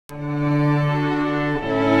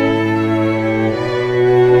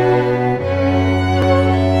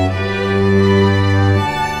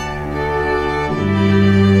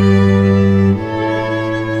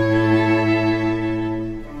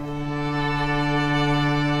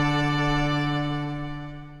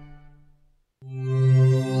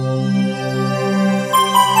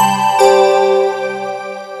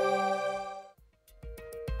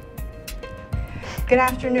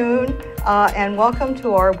afternoon, and welcome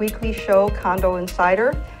to our weekly show, Condo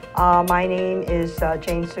Insider. My name is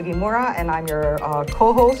Jane Sugimura, and I'm your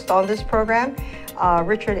co-host on this program.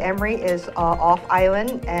 Richard Emery is off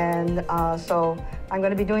island, and so I'm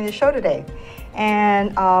going to be doing the show today.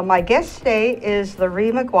 And my guest today is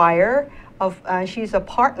Laree McGuire. She's a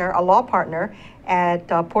partner, a law partner at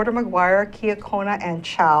Porter McGuire Kiakona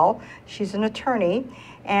Chow. She's an attorney,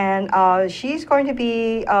 and she's going to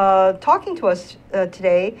be talking to us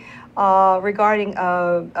today regarding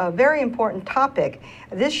a very important topic.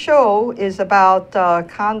 This show is about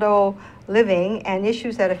condo living and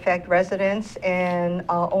issues that affect residents and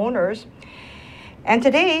owners. And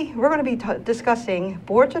today we're going to be discussing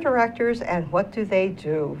boards of directors and what do they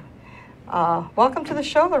do. Welcome to the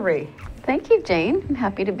show, Laree. Thank you, Jane. I'm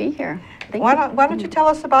happy to be here. Why don't you tell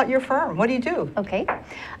us about your firm? What do you do? Okay.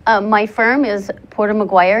 My firm is Porter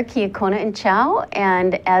McGuire Kiakona Chow,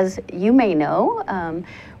 and as you may know,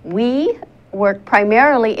 we work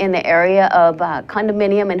primarily in the area of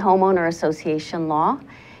condominium and homeowner association law,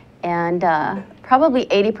 and probably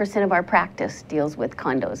 80% of our practice deals with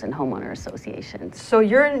condos and homeowner associations. So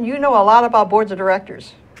you know a lot about boards of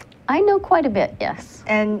directors. I know quite a bit, yes.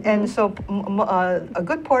 And so a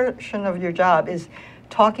good portion of your job is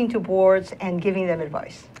talking to boards and giving them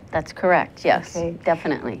advice. That's correct, yes, okay.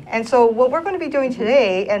 Definitely. And so what we're going to be doing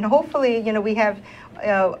today, and hopefully, you know, we have,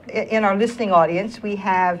 in our listening audience, we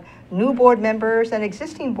have new board members and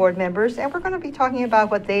existing board members, and we're going to be talking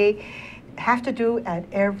about what they have to do at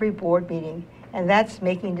every board meeting, and that's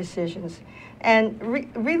making decisions. And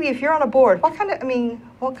really, if you're on a board, what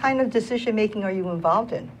kind of decision making are you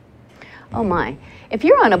involved in? Oh my. If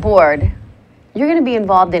you're on a board, you're going to be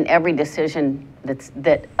involved in every decision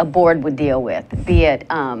that a board would deal with, be it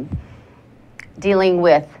dealing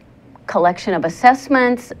with collection of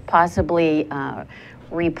assessments, possibly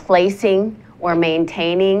replacing or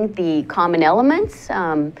maintaining the common elements,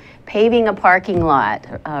 paving a parking lot,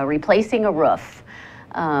 replacing a roof,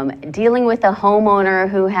 dealing with a homeowner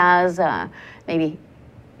who has maybe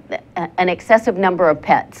an excessive number of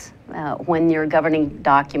pets when your governing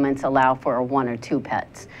documents allow for 1 or 2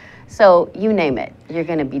 pets. So you name it, you're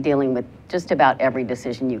going to be dealing with just about every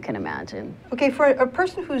decision you can imagine. Okay, for a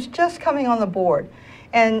person who's just coming on the board,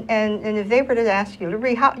 and if they were to ask you,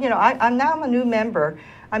 Laree, how, you know, I'm now a new member,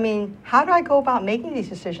 I mean, how do I go about making these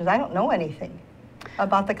decisions? I don't know anything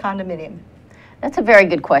about the condominium. That's a very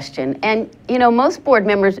good question. And, you know, most board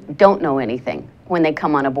members don't know anything when they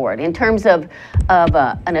come on a board in terms of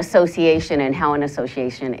an association and how an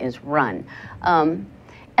association is run.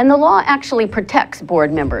 And the law actually protects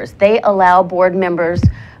board members. They allow board members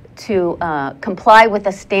to comply with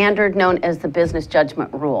a standard known as the business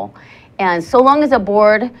judgment rule. And so long as a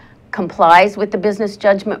board complies with the business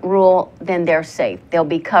judgment rule, then they're safe. They'll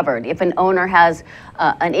be covered. If an owner has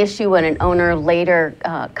an issue and an owner later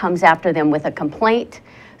comes after them with a complaint,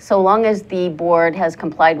 so long as the board has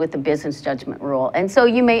complied with the business judgment rule. And so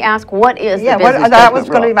you may ask, what is the business judgment rule? That was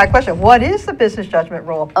going to be my question. What is the business judgment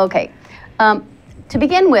rule? Okay. To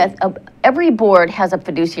begin with, every board has a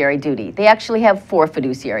fiduciary duty. They actually have 4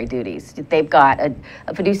 fiduciary duties. They've got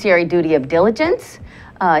a fiduciary duty of diligence,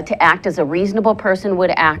 to act as a reasonable person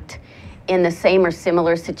would act in the same or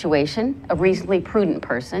similar situation, a reasonably prudent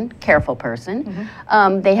person, careful person.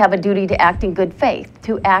 Mm-hmm. They have a duty to act in good faith,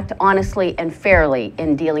 to act honestly and fairly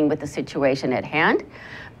in dealing with the situation at hand.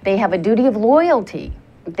 They have a duty of loyalty.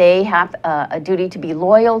 They have a duty to be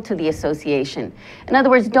loyal to the association. In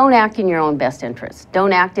other words, don't act in your own best interest.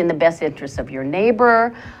 Don't act in the best interest of your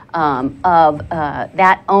neighbor, of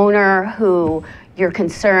that owner who you're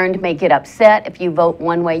concerned may get upset if you vote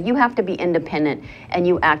one way. You have to be independent and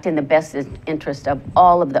you act in the best interest of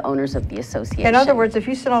all of the owners of the association. In other words, if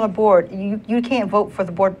you sit on a board, you can't vote for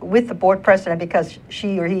the board with the board president because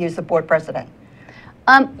she or he is the board president.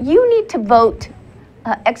 You need to vote,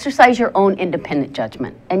 exercise your own independent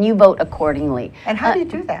judgment, and you vote accordingly. And how do you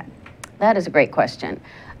do that? That is a great question.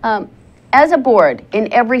 As a board, in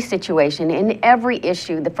every situation, in every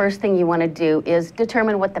issue, the first thing you want to do is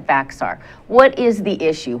determine what the facts are. What is the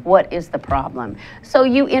issue? What is the problem? So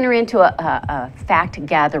you enter into a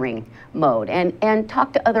fact-gathering mode and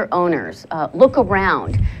talk to other owners. Look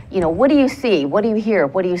around. You know, what do you see? What do you hear?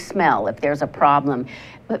 What do you smell if there's a problem?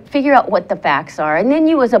 But figure out what the facts are. And then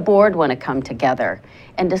you as a board want to come together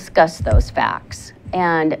and discuss those facts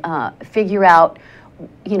and figure out,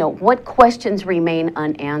 you know, what questions remain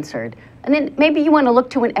unanswered. And then maybe you want to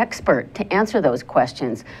look to an expert to answer those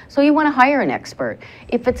questions. So you want to hire an expert.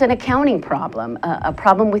 If it's an accounting problem, a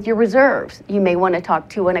problem with your reserves, you may want to talk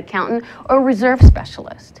to an accountant or a reserve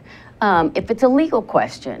specialist. If it's a legal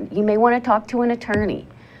question, you may want to talk to an attorney.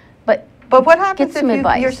 But But what happens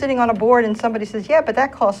if you're sitting on a board and somebody says, yeah, but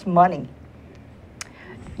that costs money?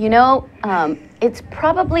 You know, it's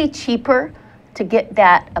probably cheaper to get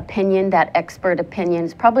that opinion, that expert opinion.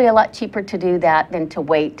 It's probably a lot cheaper to do that than to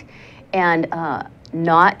wait and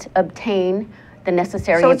not obtain the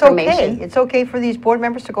necessary information. So it's okay. It's okay for these board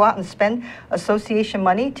members to go out and spend association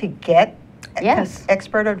money to get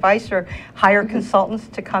expert advice or hire consultants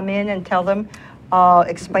to come in and tell them,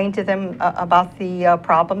 explain to them about the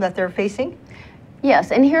problem that they're facing?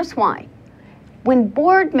 Yes, and here's why. When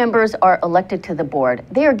board members are elected to the board,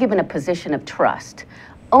 they are given a position of trust.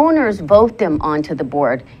 Owners vote them onto the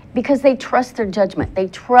board because they trust their judgment. They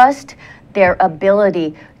trust their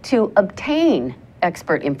ability to obtain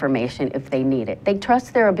expert information if they need it. They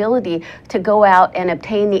trust their ability to go out and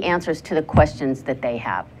obtain the answers to the questions that they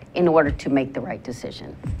have in order to make the right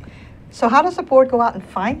decision. So how does the board go out and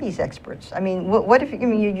find these experts? I mean, what if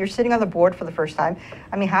you're sitting on the board for the first time?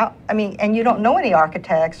 I mean, and you don't know any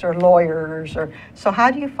architects or lawyers, so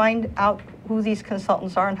how do you find out who these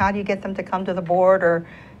consultants are, and how do you get them to come to the board or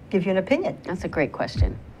give you an opinion? That's a great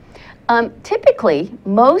question. Typically,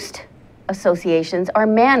 most associations are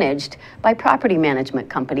managed by property management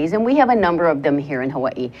companies, and we have a number of them here in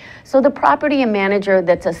Hawaii. So the property manager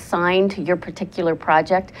that's assigned to your particular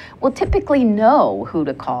project will typically know who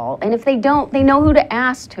to call, and if they don't, they know who to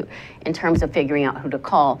ask to in terms of figuring out who to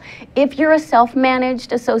call. If you're a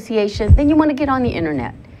self-managed association, then you want to get on the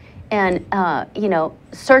internet and you know,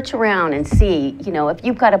 search around and see, you know, if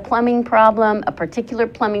you've got a plumbing problem, a particular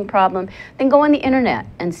plumbing problem, then go on the internet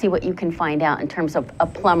and see what you can find out in terms of a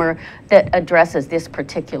plumber that addresses this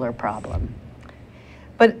particular problem.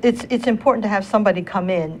 But it's important to have somebody come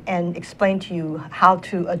in and explain to you how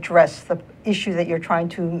to address the issue that you're trying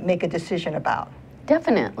to make a decision about.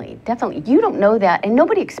 Definitely, definitely. You don't know that, and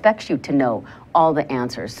nobody expects you to know all the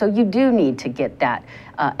answers. So you do need to get that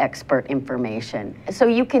expert information. So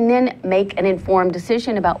you can then make an informed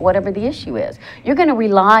decision about whatever the issue is. You're going to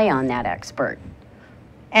rely on that expert.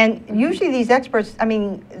 And usually these experts, I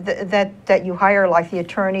mean, that you hire, like the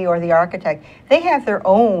attorney or the architect, they have their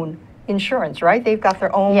own insurance, right? They've got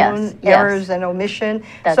their own errors and omission.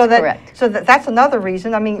 That's correct. So that's another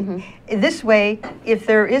reason. I mean, this way, if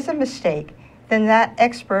there is a mistake, then that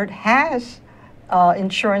expert has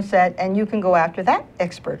insurance and you can go after that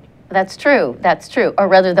expert. That's true, that's true. Or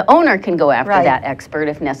rather, the owner can go after that expert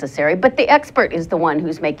if necessary, but the expert is the one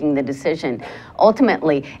who's making the decision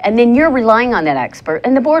ultimately. And then you're relying on that expert,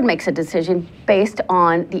 and the board makes a decision based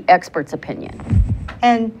on the expert's opinion.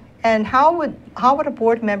 And how would a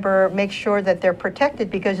board member make sure that they're protected?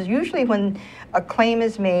 Because usually when a claim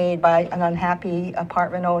is made by an unhappy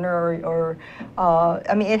apartment owner or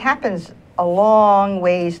I mean, it happens a long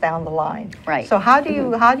ways down the line. Right. So how do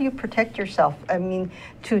you protect yourself? I mean,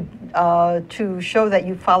 to show that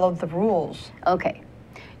you followed the rules. Okay.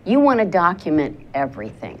 You want to document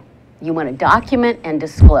everything. You want to document and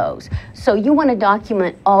disclose. So you want to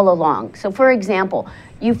document all along. So for example,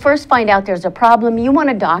 you first find out there's a problem, you want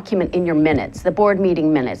to document in your minutes, the board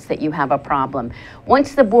meeting minutes, that you have a problem.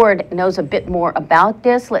 Once the board knows a bit more about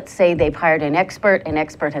this, let's say they've hired an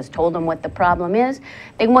expert has told them what the problem is,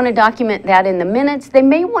 they want to document that in the minutes. They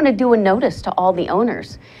may want to do a notice to all the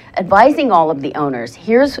owners, advising all of the owners,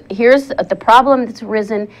 here's the problem that's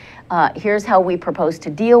arisen, here's how we propose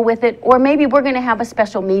to deal with it, or maybe we're going to have a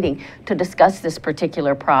special meeting to discuss this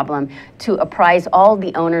particular problem, to apprise all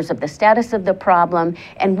the owners of the status of the problem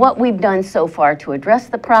and what we've done so far to address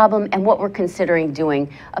the problem and what we're considering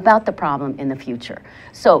doing about the problem in the future.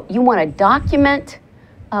 So you want to document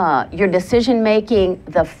your decision making,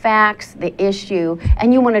 the facts, the issue,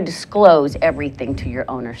 and you want to disclose everything to your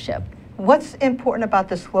ownership. What's important about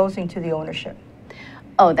disclosing to the ownership?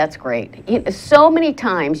 Oh, that's great. So many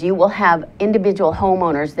times you will have individual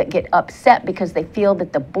homeowners that get upset because they feel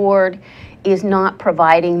that the board is not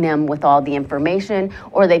providing them with all the information,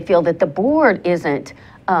 or they feel that the board isn't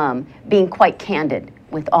being quite candid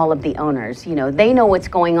with all of the owners. You know, they know what's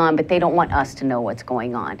going on, but they don't want us to know what's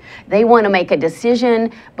going on. They want to make a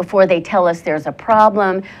decision before they tell us there's a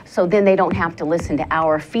problem, so then they don't have to listen to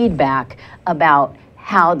our feedback about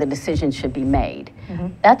how the decision should be made.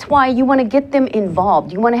 That's why you want to get them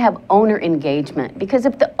involved. You want to have owner engagement, because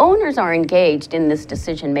if the owners are engaged in this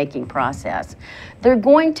decision-making process, they're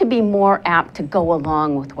going to be more apt to go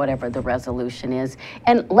along with whatever the resolution is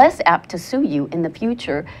and less apt to sue you in the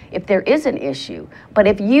future if there is an issue. But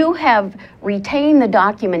if you have retained the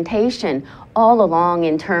documentation all along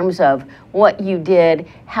in terms of what you did,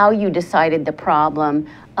 how you decided the problem.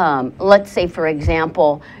 Let's say, for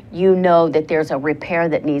example, you know that there's a repair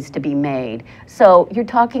that needs to be made. So you're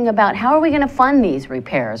talking about how are we going to fund these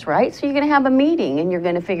repairs, right? So you're going to have a meeting and you're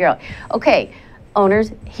going to figure out, okay,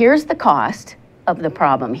 owners, here's the cost of the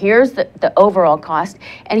problem, here's the overall cost,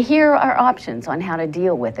 and here are options on how to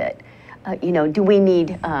deal with it. You know, do we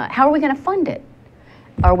need, how are we going to fund it?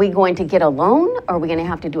 Are we going to get a loan? Are we going to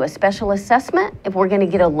have to do a special assessment? If we're going to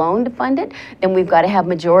get a loan to fund it, then we've got to have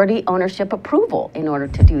majority ownership approval in order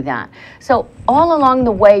to do that. So all along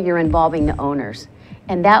the way, you're involving the owners.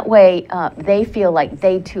 And that way, they feel like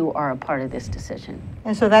they too are a part of this decision.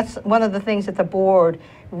 And so that's one of the things that the board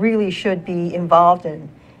really should be involved in.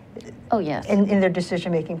 Oh, yes. In their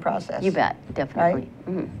decision-making process. You bet, definitely. Right?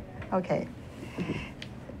 Mm-hmm. Okay.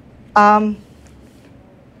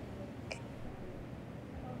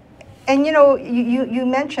 And you know, you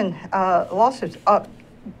mentioned lawsuits.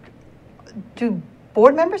 Do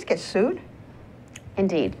board members get sued?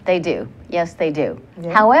 Indeed, they do. Yes, they do.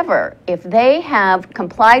 Yeah. However, if they have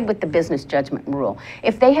complied with the business judgment rule,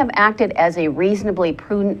 if they have acted as a reasonably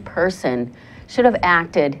prudent person, should have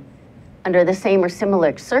acted under the same or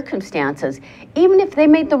similar circumstances, even if they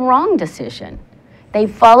made the wrong decision. They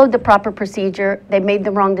followed the proper procedure, they made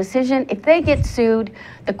the wrong decision. If they get sued,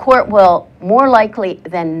 the court will more likely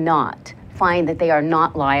than not find that they are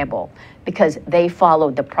not liable because they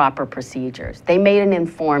followed the proper procedures. They made an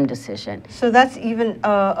informed decision. So that's even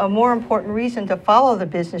a more important reason to follow the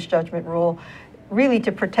business judgment rule, really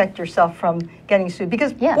to protect yourself from getting sued.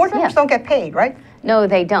 Because board members don't get paid, right? No,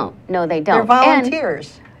 they don't. No, they don't. They're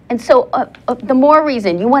volunteers. And so the more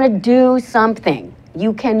reason you want to do something,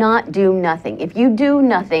 you cannot do nothing. If you do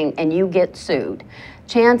nothing and you get sued,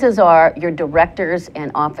 chances are your directors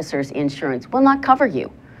and officers' insurance will not cover you.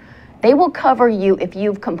 They will cover you if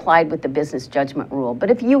you've complied with the business judgment rule. But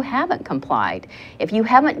if you haven't complied, if you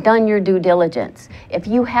haven't done your due diligence, if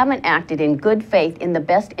you haven't acted in good faith in the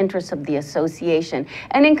best interests of the association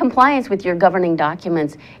and in compliance with your governing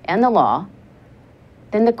documents and the law,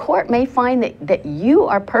 then the court may find that you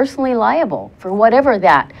are personally liable for whatever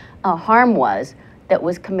that harm was that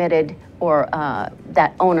was committed or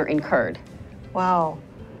that owner incurred. Wow.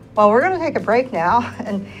 Well, we're going to take a break now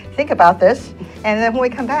and think about this. And then when we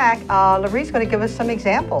come back, Laree's going to give us some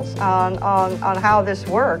examples on how this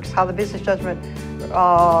works, how the business judgment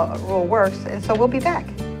rule works. And so we'll be back.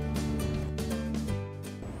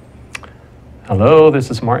 Hello, this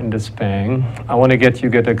is Martin Despang. I want to get you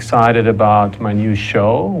excited about my new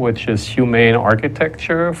show, which is Humane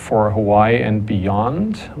Architecture for Hawaii and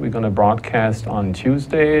Beyond. We're going to broadcast on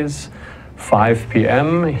Tuesdays, 5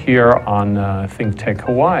 p.m. here on ThinkTech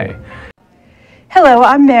Hawaii. Hello,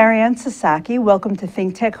 I'm Marianne Sasaki. Welcome to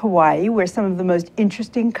ThinkTech Hawaii, where some of the most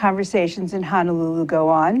interesting conversations in Honolulu go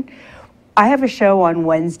on. I have a show on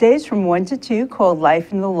Wednesdays from 1 to 2 called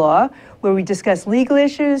Life in the Law, where we discuss legal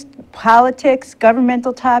issues, politics,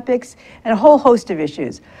 governmental topics, and a whole host of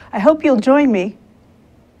issues. I hope you'll join me.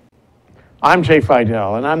 I'm Jay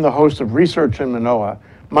Fidel, and I'm the host of Research in Manoa,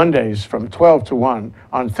 Mondays from 12 to 1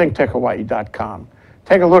 on thinktechhawaii.com.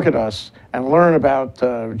 Take a look at us and learn about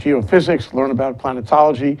geophysics, learn about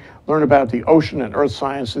planetology, learn about the ocean and earth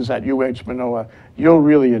sciences at UH Manoa. You'll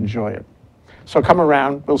really enjoy it. So come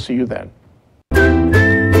around, we'll see you then.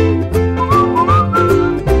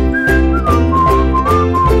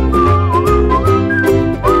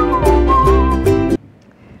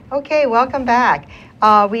 Okay, welcome back.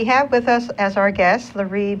 We have with us as our guest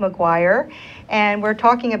Laree McGuire, and we're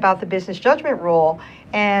talking about the business judgment rule.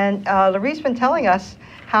 And Laree's been telling us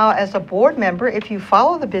how, as a board member, if you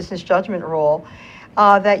follow the business judgment rule,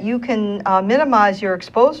 that you can minimize your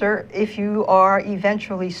exposure if you are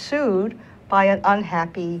eventually sued by an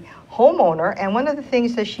unhappy homeowner. And one of the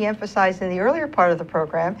things that she emphasized in the earlier part of the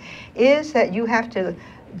program is that you have to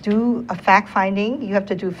do a fact-finding. You have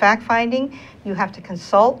to do fact-finding. You have to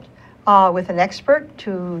consult with an expert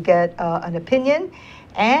to get an opinion.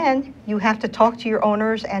 And you have to talk to your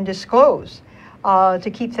owners and disclose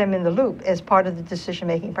to keep them in the loop as part of the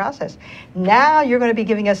decision-making process. Now you're going to be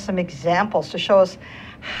giving us some examples to show us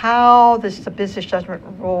how the business judgment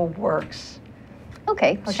rule works.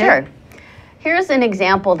 Okay, sure. Here's an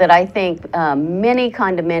example that I think many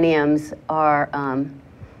condominiums are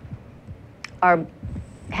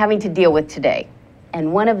having to deal with today.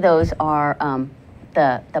 And one of those are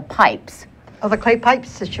the pipes. Oh, the clay pipe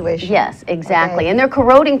situation. Yes, exactly. Okay. And they're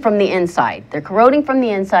corroding from the inside. They're corroding from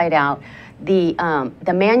the inside out. The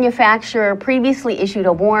manufacturer previously issued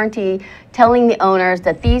a warranty telling the owners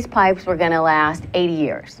that these pipes were going to last 80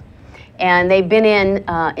 years. And they've been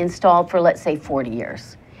installed for, let's say, 40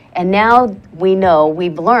 years. And now we know,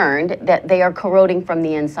 we've learned that they are corroding from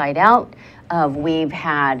the inside out. We've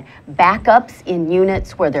had backups in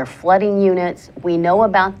units where they're flooding units. We know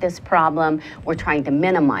about this problem. We're trying to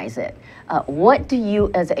minimize it. What do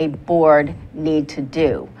you as a board need to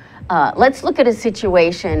do? Let's look at a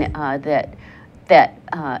situation that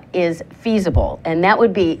is feasible, and that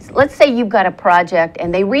would be, let's say you've got a project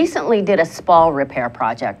and they recently did a spa repair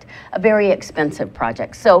project, a very expensive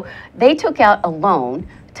project. So they took out a loan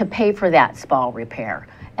to pay for that spa repair.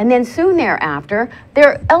 And then soon thereafter,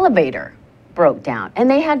 their elevator broke down and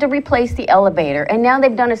they had to replace the elevator, and now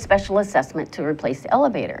they've done a special assessment to replace the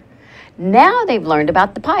elevator. Now they've learned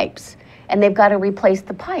about the pipes and they've got to replace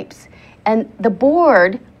the pipes. And the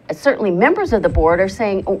board, certainly members of the board, are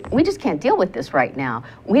saying, oh, we just can't deal with this right now.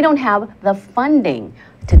 We don't have the funding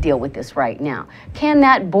to deal with this right now. Can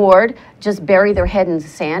that board just bury their head in the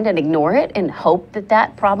sand and ignore it and hope that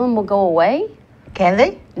that problem will go away? Can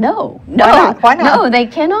they? No, Why not? Why not? No, they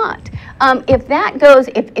cannot. If that goes,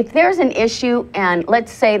 if there's an issue and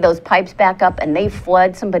let's say those pipes back up and they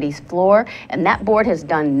flood somebody's floor and that board has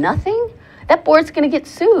done nothing, that board's going to get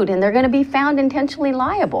sued and they're going to be found intentionally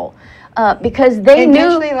liable because they knew.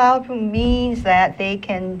 Intentionally liable means that they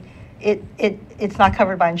can, it's not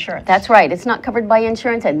covered by insurance. That's right. It's not covered by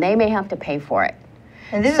insurance and they may have to pay for it.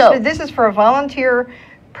 And this is for a volunteer.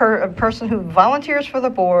 A person who volunteers for the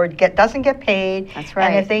board doesn't get paid. That's right.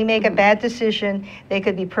 And if they make a bad decision, they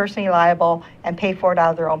could be personally liable and pay for it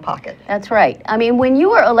out of their own pocket. That's right. I mean, when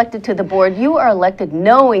you are elected to the board, you are elected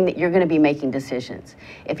knowing that you're going to be making decisions.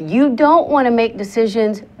 If you don't want to make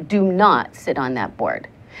decisions, do not sit on that board.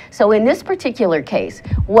 So in this particular case,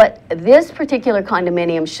 what this particular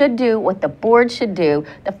condominium should do, what the board should do,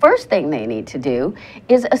 the first thing they need to do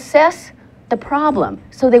is assess the problem.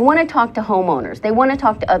 So they want to talk to homeowners. They want to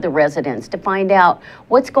talk to other residents to find out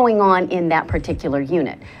what's going on in that particular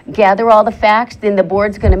unit. Gather all the facts, then the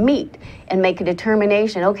board's going to meet and make a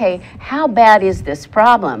determination. Okay, how bad is this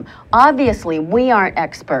problem? Obviously, we aren't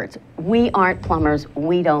experts. We aren't plumbers.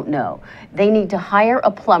 We don't know. They need to hire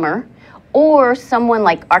a plumber or someone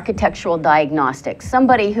like architectural diagnostics,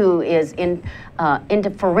 somebody who is into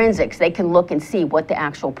forensics. They can look and see what the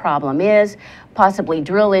actual problem is, possibly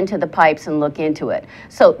drill into the pipes and look into it.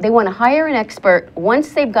 So they want to hire an expert.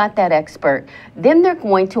 Once they've got that expert, then they're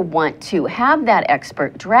going to want to have that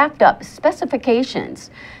expert draft up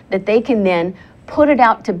specifications that they can then put it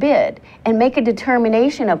out to bid and make a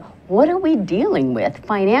determination of what are we dealing with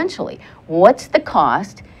financially? What's the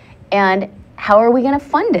cost and how are we going to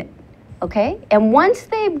fund it? Okay, and once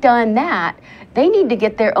they've done that, they need to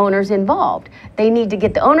get their owners involved. They need to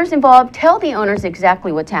get the owners involved, tell the owners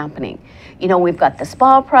exactly what's happening. You know, we've got the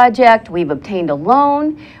spa project, we've obtained a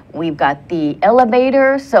loan, we've got the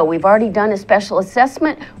elevator, so we've already done a special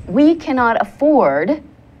assessment. We cannot afford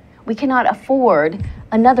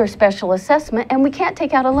another special assessment, and we can't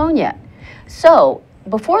take out a loan yet. So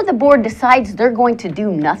before the board decides they're going to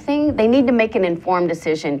do nothing, they need to make an informed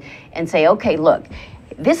decision and say, okay, look,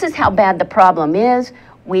 this is how bad the problem is.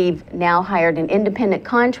 We've now hired an independent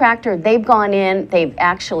contractor. They've gone in, they've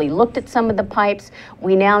actually looked at some of the pipes.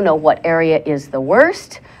 We now know what area is the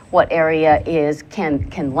worst, what area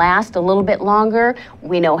can last a little bit longer.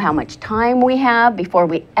 We know how much time we have before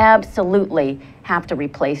we absolutely have to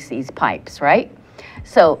replace these pipes, right?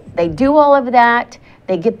 So they do all of that.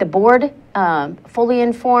 They get the board fully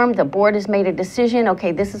informed. The board has made a decision.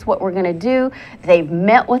 Okay, this is what we're going to do. They've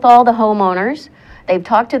met with all the homeowners. They've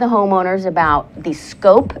talked to the homeowners about the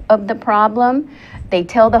scope of the problem. They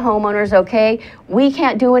tell the homeowners, okay, we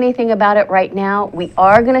can't do anything about it right now. We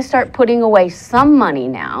are going to start putting away some money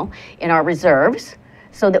now in our reserves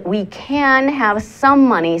so that we can have some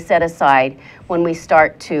money set aside when we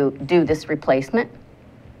start to do this replacement.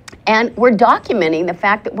 And we're documenting the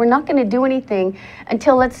fact that we're not going to do anything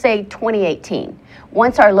until, let's say, 2018,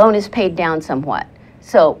 once our loan is paid down somewhat.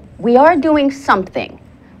 So we are doing something.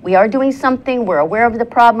 We are doing something, we're aware of the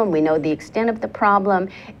problem, we know the extent of the problem,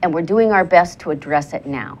 and we're doing our best to address it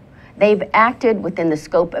now. They've acted within the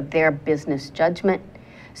scope of their business judgment.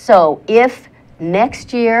 So if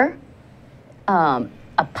next year a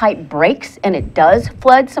pipe breaks and it does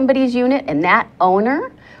flood somebody's unit and that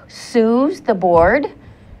owner sues the board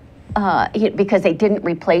because they didn't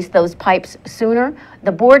replace those pipes sooner,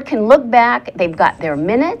 the board can look back. They've got their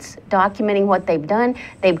minutes documenting what they've done.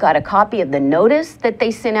 They've got a copy of the notice that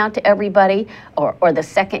they sent out to everybody, or the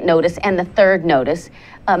second notice and the third notice,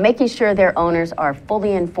 making sure their owners are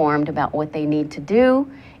fully informed about what they need to do.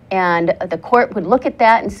 And the court would look at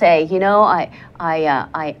that and say, you know, I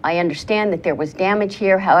understand that there was damage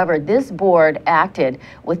here. However, this board acted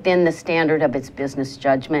within the standard of its business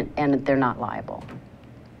judgment and they're not liable.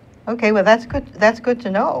 Okay, well, that's good. That's good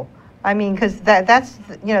to know. I mean, because that's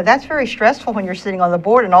that's very stressful when you're sitting on the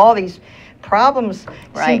board and all these problems seem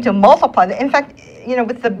Right. to multiply. In fact,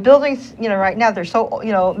 with the buildings, right now they're so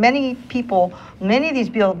many people, many of these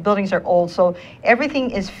buildings are old, so everything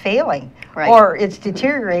is failing Right. or it's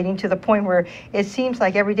deteriorating to the point where it seems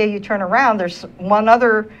like every day you turn around, there's one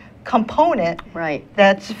other component Right.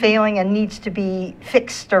 that's failing and needs to be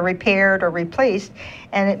fixed or repaired or replaced,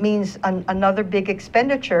 and it means another big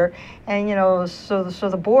expenditure. And so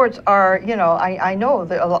the boards are, I know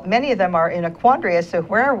that many of them are in a quandary as to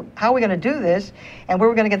how are we going to do this, and where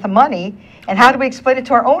we're going to get the money, and how do we explain it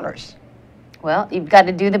to our owners? Well, you've got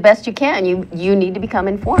to do the best you can. You need to become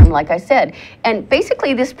informed, like I said. And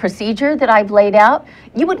basically this procedure that I've laid out,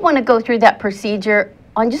 you would want to go through that procedure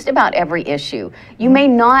on just about every issue. You may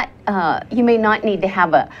not need to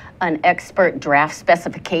have an expert draft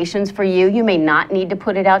specifications for you. You may not need to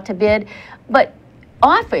put it out to bid, but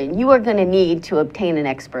often you are going to need to obtain an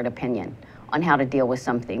expert opinion on how to deal with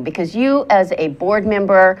something, because you as a board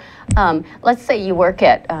member, let's say you work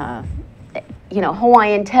at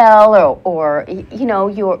Hawaiian Tel or you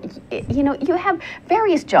have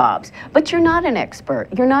various jobs, but you're not an expert.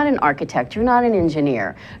 You're not an architect. You're not an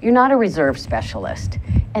engineer. You're not a reserve specialist.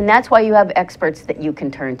 And that's why you have experts that you can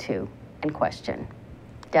turn to and question.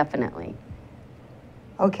 Definitely.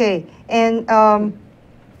 Okay, and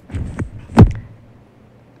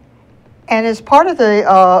as part of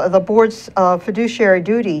the board's fiduciary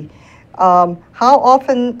duty, how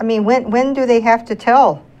often? I mean, when do they have to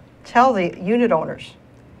tell the unit owners?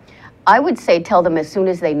 I would say tell them as soon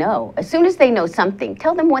as they know. As soon as they know something,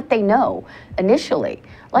 tell them what they know initially.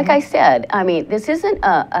 Like I said, I mean, this isn't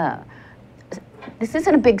a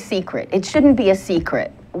big secret. It shouldn't be a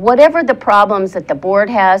secret. Whatever the problems that the board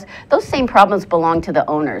has, those same problems belong to the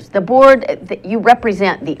owners. The board, you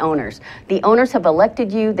represent the owners. The owners have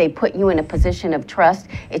elected you. They put you in a position of trust.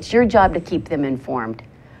 It's your job to keep them informed.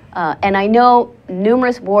 And I know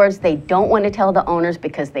numerous boards, they don't want to tell the owners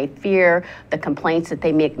because they fear the complaints that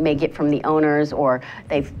they may get from the owners, or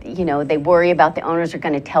they worry about the owners are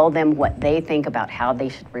going to tell them what they think about how they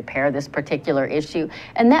should repair this particular issue.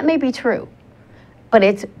 And that may be true, but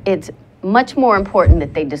it's much more important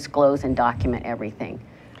that they disclose and document everything.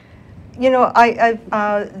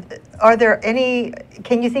 Are there any,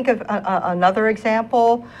 can you think of another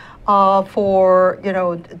example for,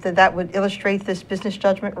 that would illustrate this business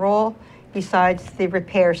judgment role besides the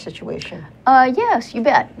repair situation? Yes, you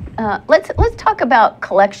bet. Let's talk about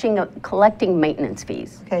collecting maintenance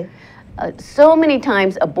fees. Okay. So many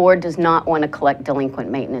times a board does not want to collect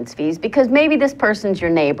delinquent maintenance fees because maybe this person's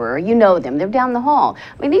your neighbor, or you know them, they're down the hall.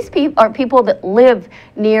 I mean, these are people that live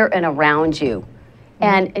near and around you.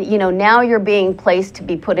 And now you're being placed to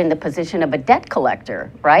be put in the position of a debt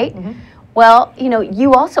collector, right? Mm-hmm. Well,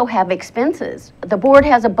 you also have expenses. The board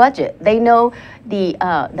has a budget. They know the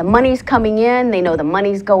money's coming in, they know the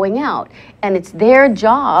money's going out, and it's their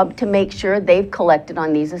job to make sure they've collected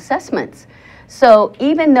on these assessments. So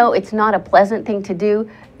even though it's not a pleasant thing to do,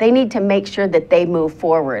 they need to make sure that they move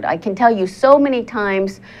forward. I can tell you so many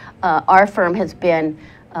times our firm has been,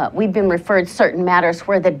 we've been referred certain matters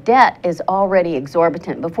where the debt is already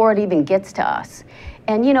exorbitant before it even gets to us.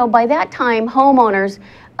 And by that time, homeowners,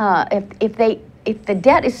 if the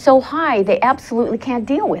debt is so high, they absolutely can't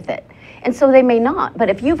deal with it. And so they may not. But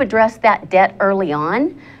if you've addressed that debt early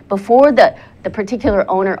on, before the particular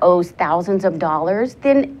owner owes thousands of dollars,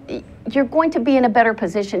 then you're going to be in a better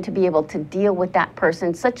position to be able to deal with that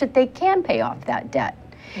person such that they can pay off that debt.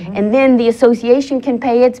 Mm-hmm. And then the association can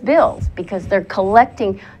pay its bills because they're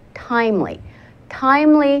collecting timely.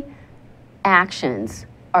 Timely actions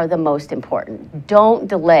are the most important. Don't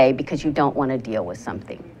delay because you don't want to deal with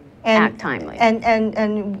something. Act timely.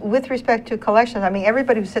 And with respect to collections, I mean,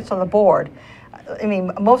 everybody who sits on the board, I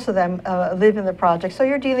mean, most of them live in the project, so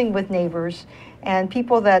you're dealing with neighbors and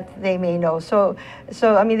people that they may know. So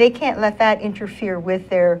I mean, they can't let that interfere with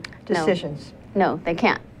their decisions. No, they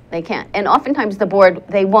can't. They can't. And oftentimes the board,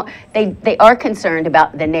 they are concerned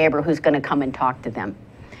about the neighbor who's going to come and talk to them.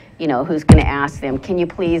 Who's going to ask them, can you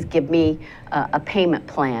please give me a payment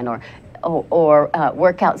plan or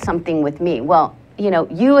work out something with me? Well,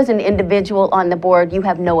 you as an individual on the board, you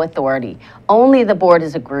have no authority. Only the board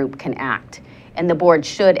as a group can act, and the board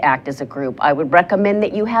should act as a group. I would recommend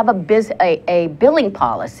that you have a billing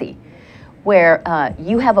policy where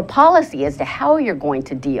you have a policy as to how you're going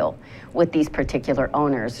to deal with these particular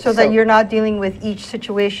owners. So that you're not dealing with each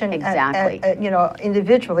situation exactly.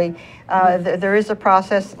 Individually. There is a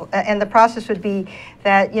process, and the process would be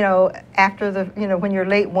that, after when you're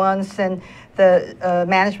late once, then the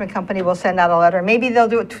management company will send out a letter. Maybe they'll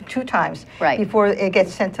do it two times before it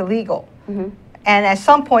gets sent to legal. And at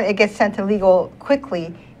some point it gets sent to legal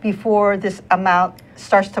quickly before this amount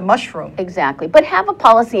starts to mushroom. Exactly, but have a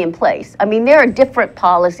policy in place. I mean, there are different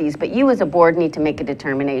policies, but you as a board need to make a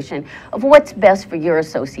determination of what's best for your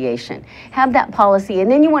association. Have that policy, and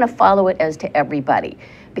then you want to follow it as to everybody.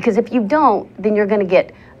 Because if you don't, then you're going to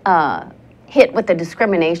get hit with a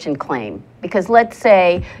discrimination claim. Because let's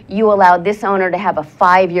say you allowed this owner to have a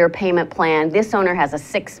 5-year payment plan, this owner has a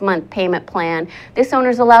 6-month payment plan, this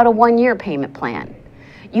owner's allowed a 1-year payment plan.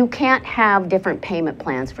 You can't have different payment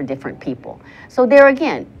plans for different people. So there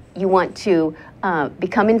again, you want to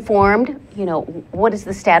become informed, what is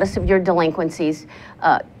the status of your delinquencies,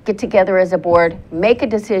 get together as a board, make a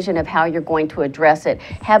decision of how you're going to address it,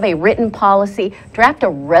 have a written policy, draft a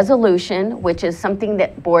resolution, which is something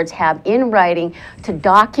that boards have in writing to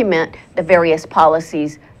document the various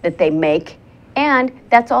policies that they make. And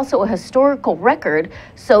that's also a historical record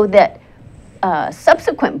so that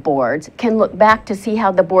subsequent boards can look back to see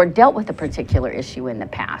how the board dealt with a particular issue in the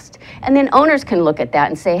past. And then owners can look at that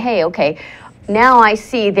and say, hey, okay, now I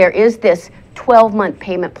see there is this 12-month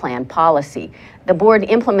payment plan policy. The board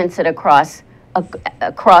implements it across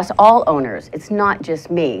all owners. It's not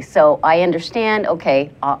just me. So I understand,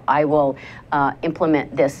 okay, I will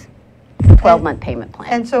implement this 12-month payment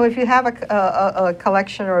plan. And so if you have a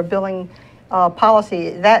collection or a billing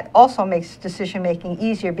policy, that also makes decision-making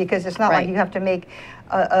easier, because it's not like you have to make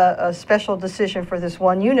a special decision for this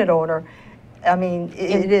one unit owner. I mean,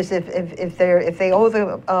 it is if they owe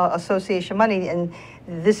the association money, and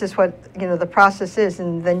this is what the process is,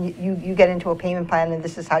 and then you get into a payment plan, and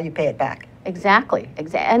this is how you pay it back. Exactly.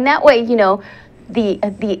 And that way,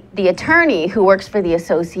 the attorney who works for the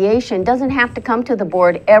association doesn't have to come to the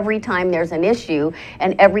board every time there's an issue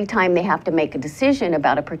and every time they have to make a decision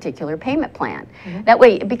about a particular payment plan. That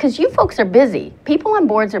way, because you folks are busy, people on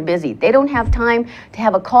boards are busy. They don't have time to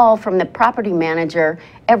have a call from the property manager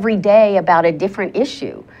every day about a different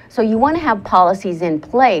issue. So you want to have policies in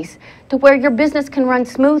place to where your business can run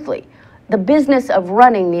smoothly. The business of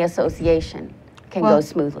running the association can go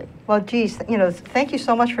smoothly. Well, geez, thank you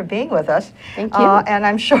so much for being with us. Thank you. And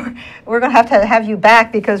I'm sure we're going to have you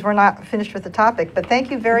back, because we're not finished with the topic. But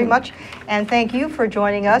thank you very much, and thank you for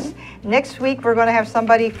joining us. Next week, we're going to have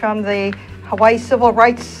somebody from the Hawaii Civil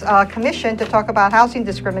Rights Commission to talk about housing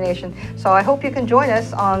discrimination. So I hope you can join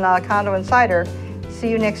us on Condo Insider. See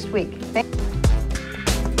you next week. Thank you.